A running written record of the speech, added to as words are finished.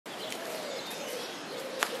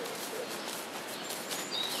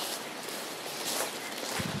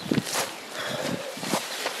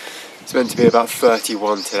It's meant to be about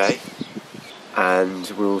 31 today,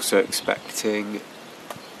 and we're also expecting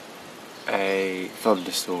a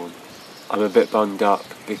thunderstorm. I'm a bit bunged up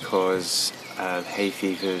because hay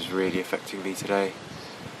fever is really affecting me today.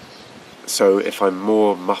 So if I'm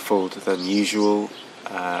more muffled than usual,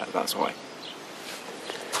 that's why.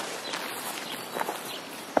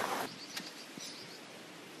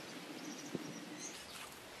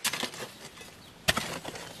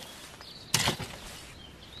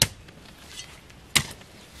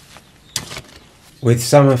 With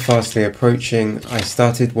summer fastly approaching, I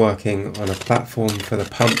started working on a platform for the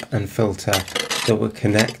pump and filter that will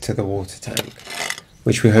connect to the water tank,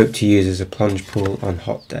 which we hope to use as a plunge pool on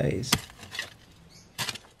hot days.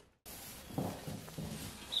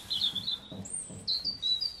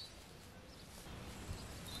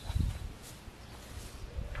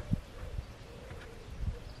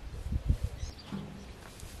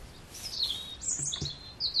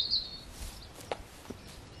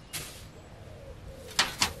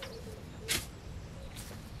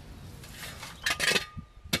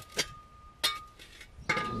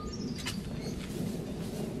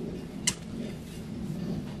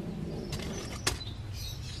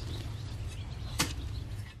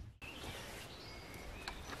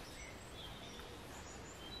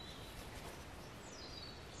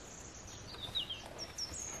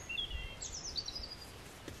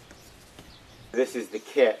 This is the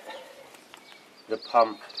kit, the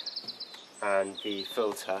pump and the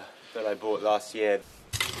filter that I bought last year.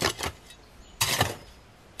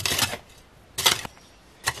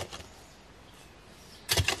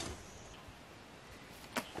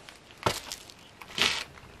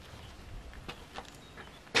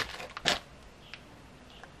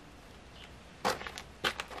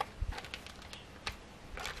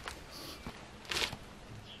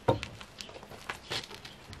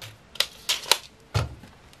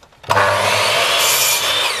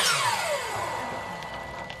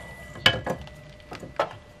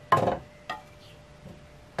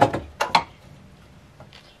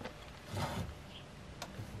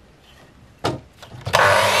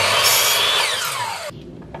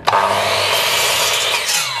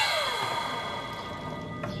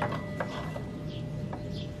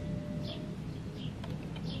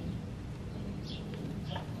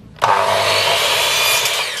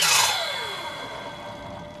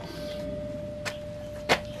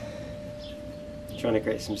 Trying to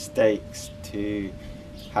get some stakes to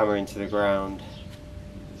hammer into the ground.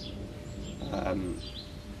 I'm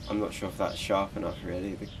not sure if that's sharp enough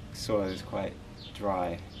really, the soil is quite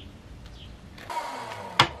dry.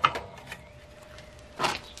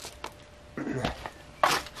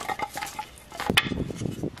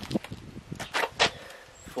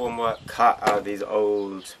 Formwork cut out of these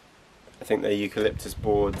old, I think they're eucalyptus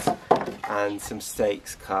boards, and some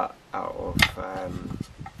stakes cut out of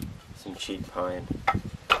some cheap pine.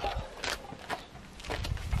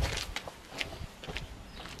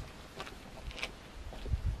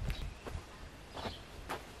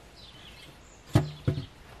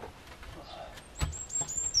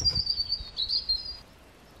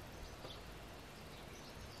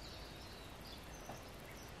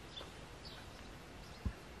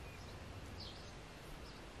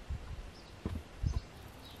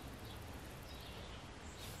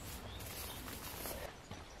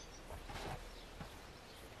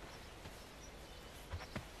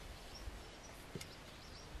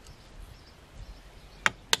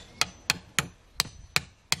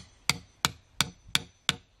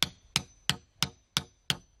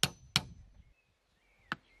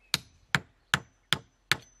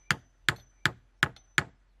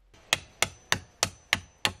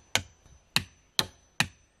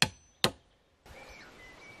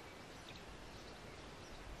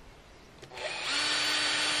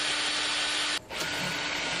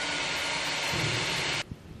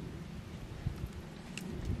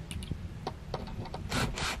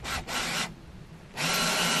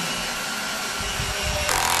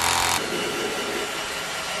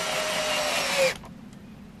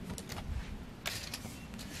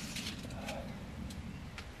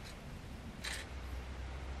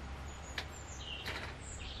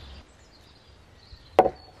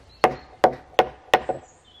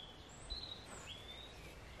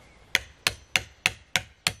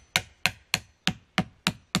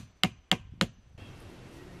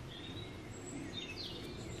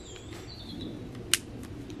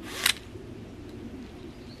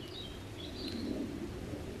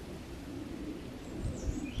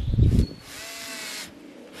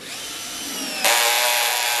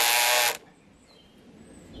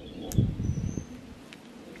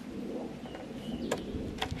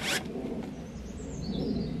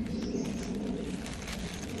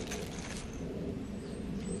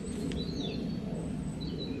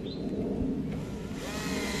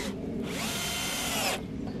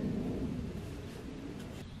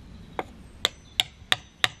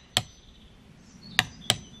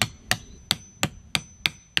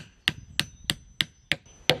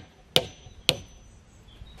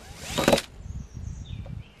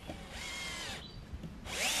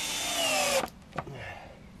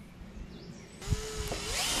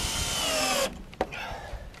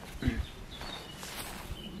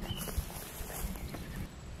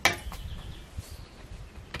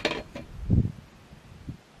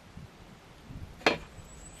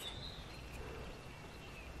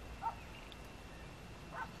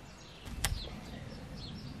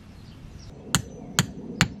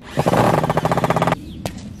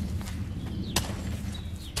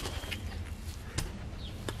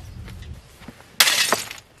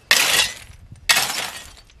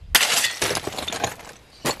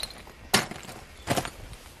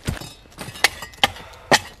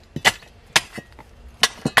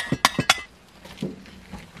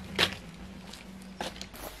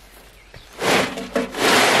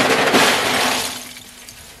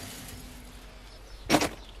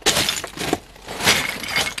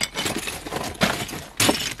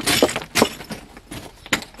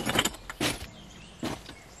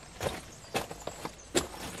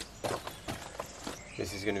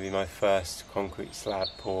 be my first concrete slab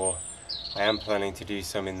pour. I am planning to do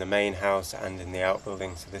some in the main house and in the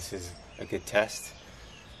outbuilding, so this is a good test.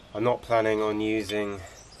 I'm not planning on using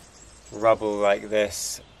rubble like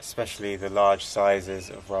this, especially the large sizes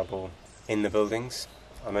of rubble in the buildings.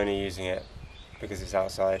 I'm only using it because it's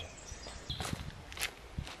outside.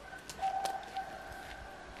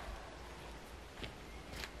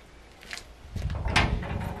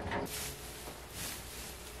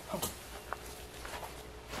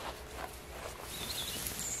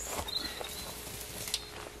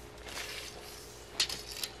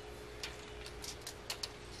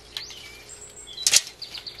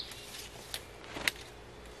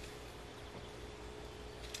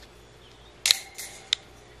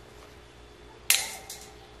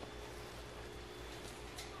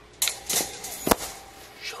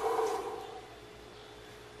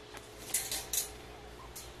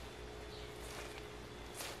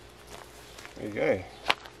 There you go.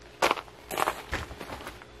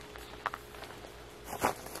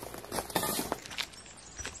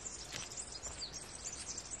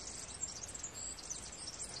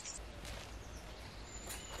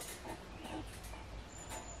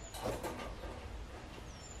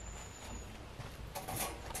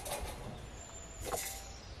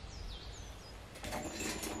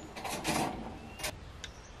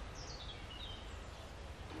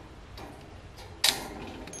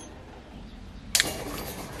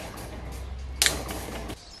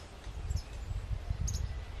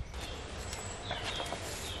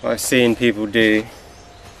 What I've seen people do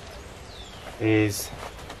is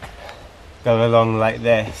go along like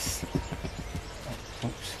this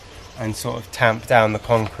and sort of tamp down the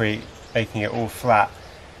concrete, making it all flat.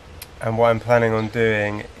 And what I'm planning on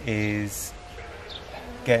doing is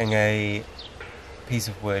getting a piece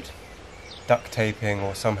of wood, duct taping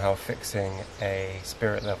or somehow fixing a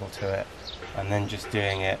spirit level to it, and then just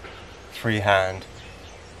doing it freehand.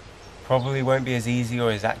 Probably won't be as easy or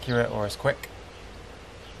as accurate or as quick,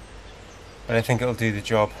 but I think it'll do the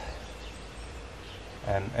job.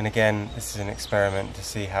 And again, this is an experiment to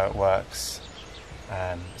see how it works.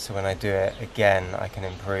 So when I do it again, I can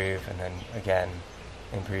improve, and then again,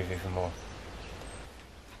 improve even more.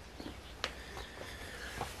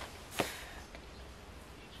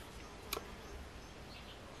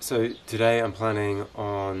 So today I'm planning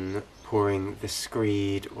on pouring the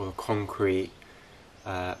screed or the concrete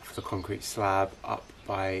for the concrete slab up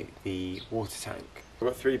by the water tank. I've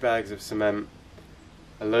got 3 bags of cement,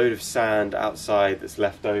 a load of sand outside that's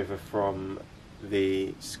left over from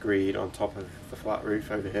the screed on top of the flat roof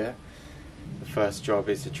over here. The first job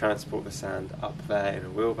is to transport the sand up there in a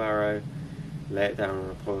wheelbarrow, lay it down on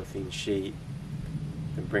a polythene sheet,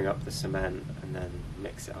 then bring up the cement and then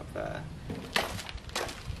mix it up there.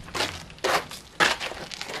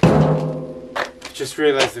 Just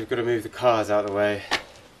realised they've got to move the cars out of the way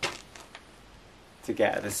to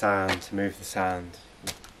get at the sand, to move the sand.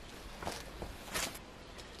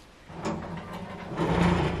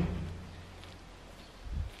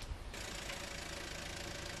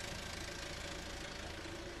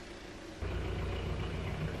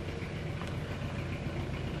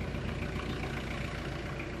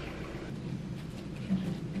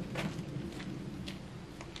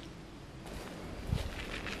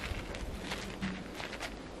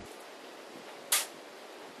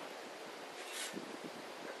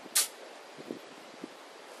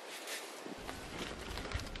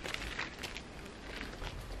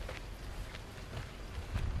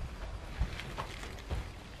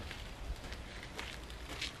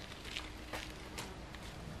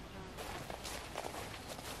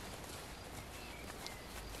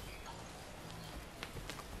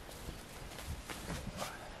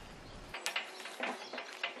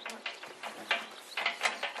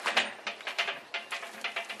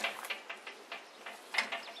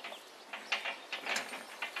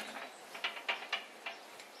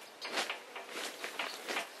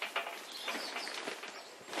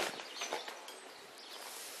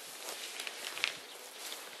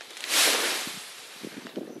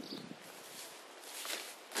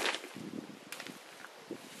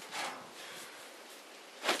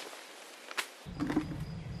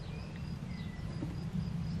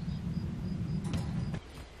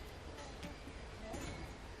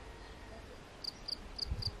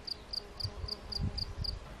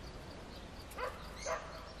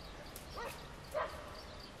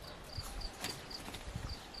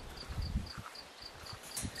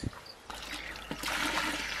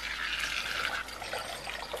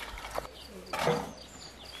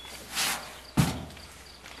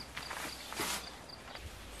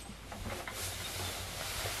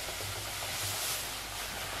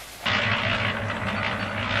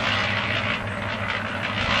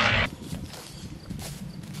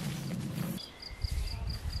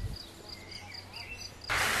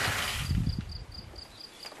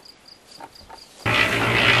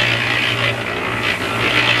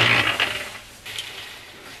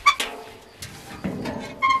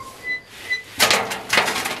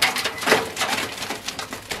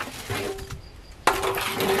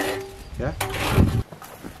 Yeah?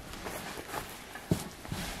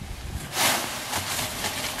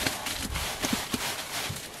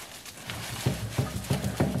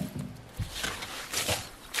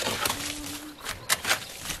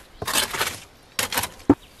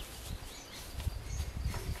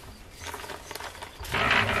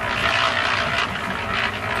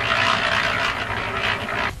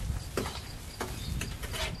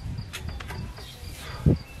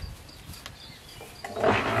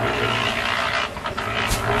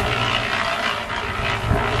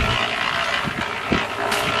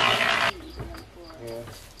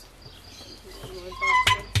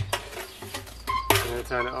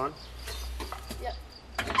 Turn it on? Yep.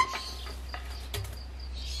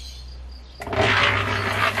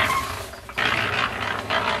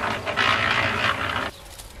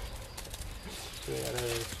 Yeah, I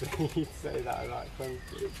don't know say that I like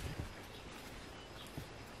funky.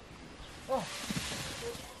 Oh.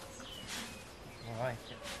 I like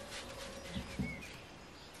it.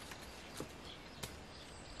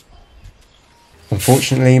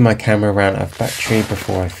 Unfortunately, my camera ran out of battery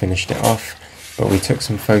before I finished it off, but we took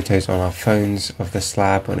some photos on our phones of the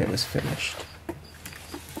slab when it was finished.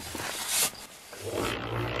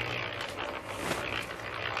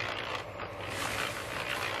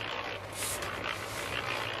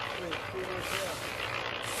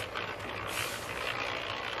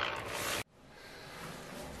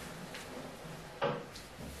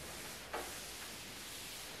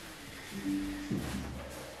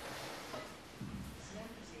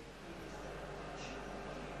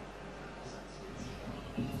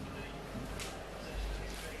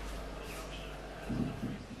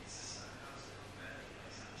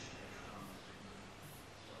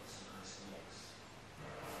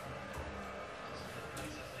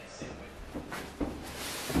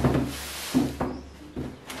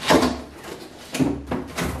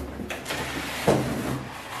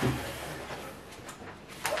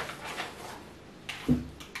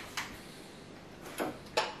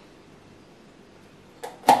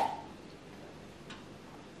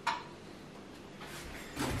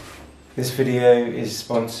 This video is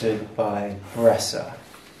sponsored by Bresser.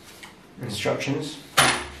 Instructions.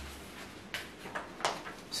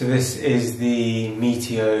 So this is the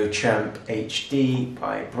Meteo Champ HD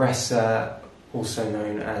by Bresser, also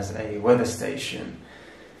known as a weather station.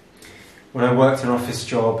 When I worked an office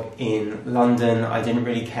job in London, I didn't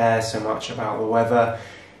really care so much about the weather.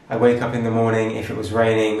 I wake up in the morning, if it was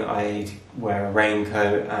raining, I'd wear a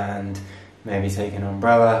raincoat and maybe take an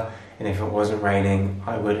umbrella, and if it wasn't raining,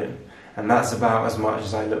 I wouldn't. And that's about as much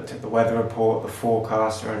as I looked at the weather report, the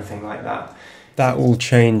forecast, or anything like that. That all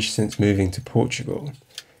changed since moving to Portugal.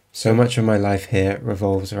 So much of my life here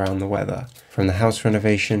revolves around the weather. From the house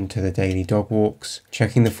renovation to the daily dog walks,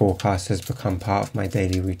 checking the forecast has become part of my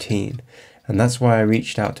daily routine. And that's why I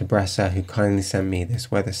reached out to Bresser, who kindly sent me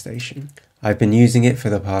this weather station. I've been using it for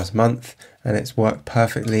the past month, and it's worked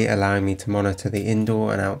perfectly, allowing me to monitor the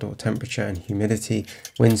indoor and outdoor temperature and humidity,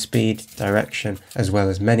 wind speed, direction, as well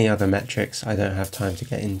as many other metrics I don't have time to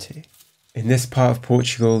get into. In this part of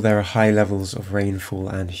Portugal, there are high levels of rainfall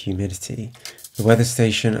and humidity. The weather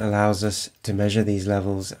station allows us to measure these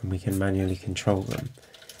levels, and we can manually control them.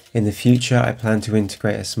 In the future, I plan to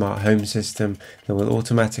integrate a smart home system that will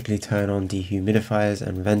automatically turn on dehumidifiers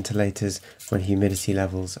and ventilators when humidity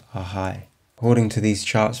levels are high. According to these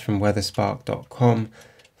charts from weatherspark.com,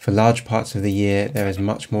 for large parts of the year there is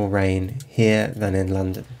much more rain here than in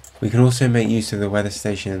London. We can also make use of the weather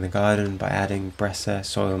station in the garden by adding Bresser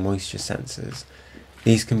soil moisture sensors.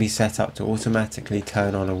 These can be set up to automatically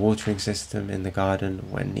turn on a watering system in the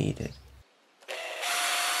garden when needed.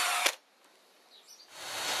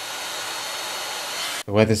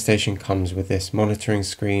 The weather station comes with this monitoring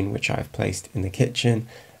screen, which I've placed in the kitchen,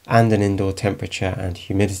 and an indoor temperature and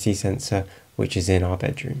humidity sensor, which is in our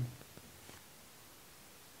bedroom.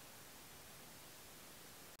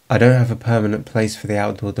 I don't have a permanent place for the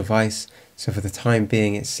outdoor device, so for the time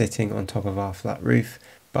being it's sitting on top of our flat roof,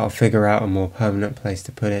 but I'll figure out a more permanent place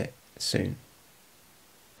to put it soon.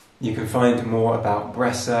 You can find more about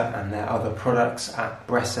Bresser and their other products at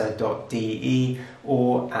bresser.de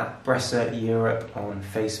or at Bresser Europe on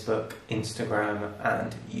Facebook, Instagram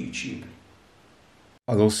and YouTube.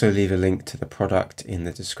 I'll also leave a link to the product in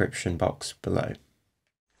the description box below.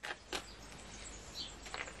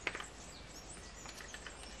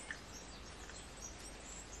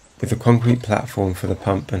 With the concrete platform for the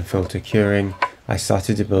pump and filter curing, I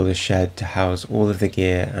started to build a shed to house all of the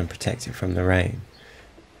gear and protect it from the rain.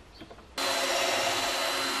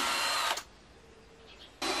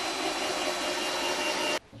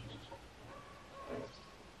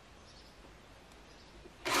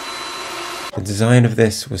 The design of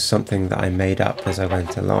this was something that I made up as I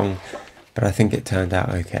went along, but I think it turned out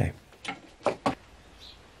okay.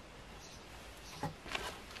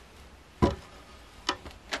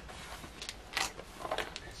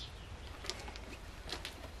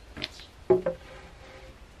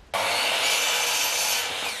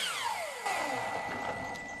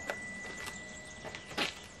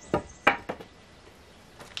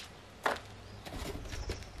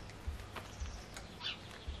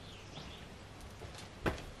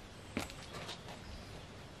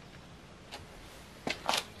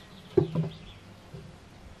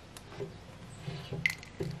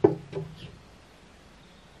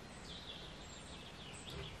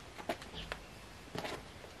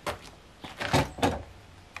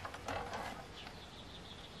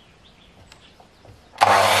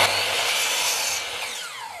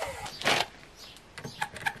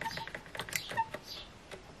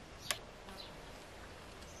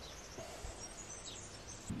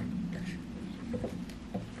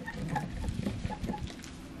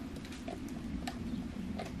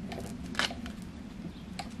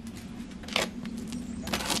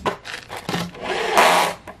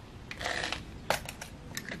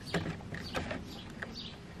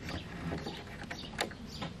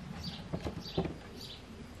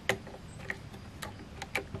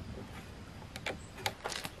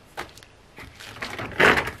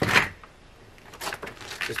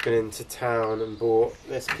 Just been into town and bought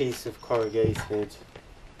this piece of corrugated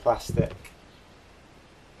plastic.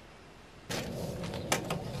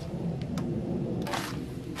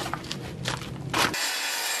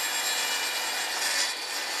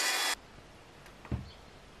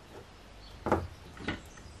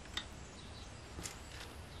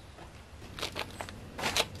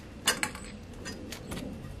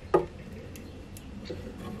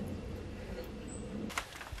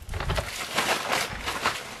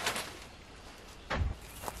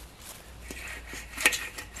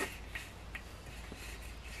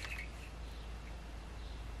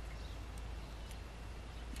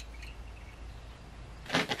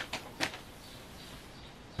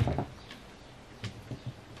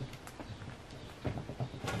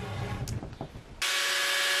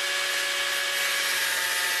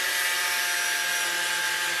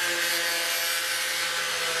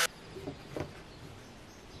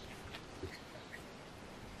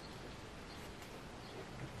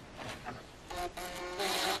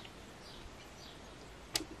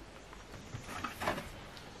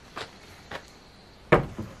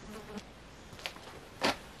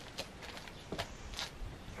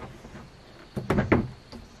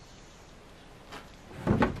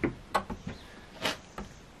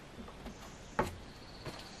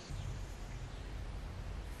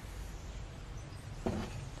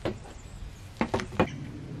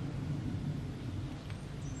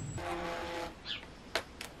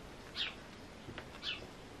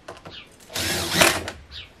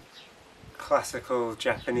 Classical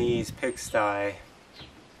Japanese pigsty,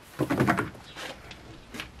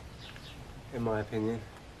 in my opinion.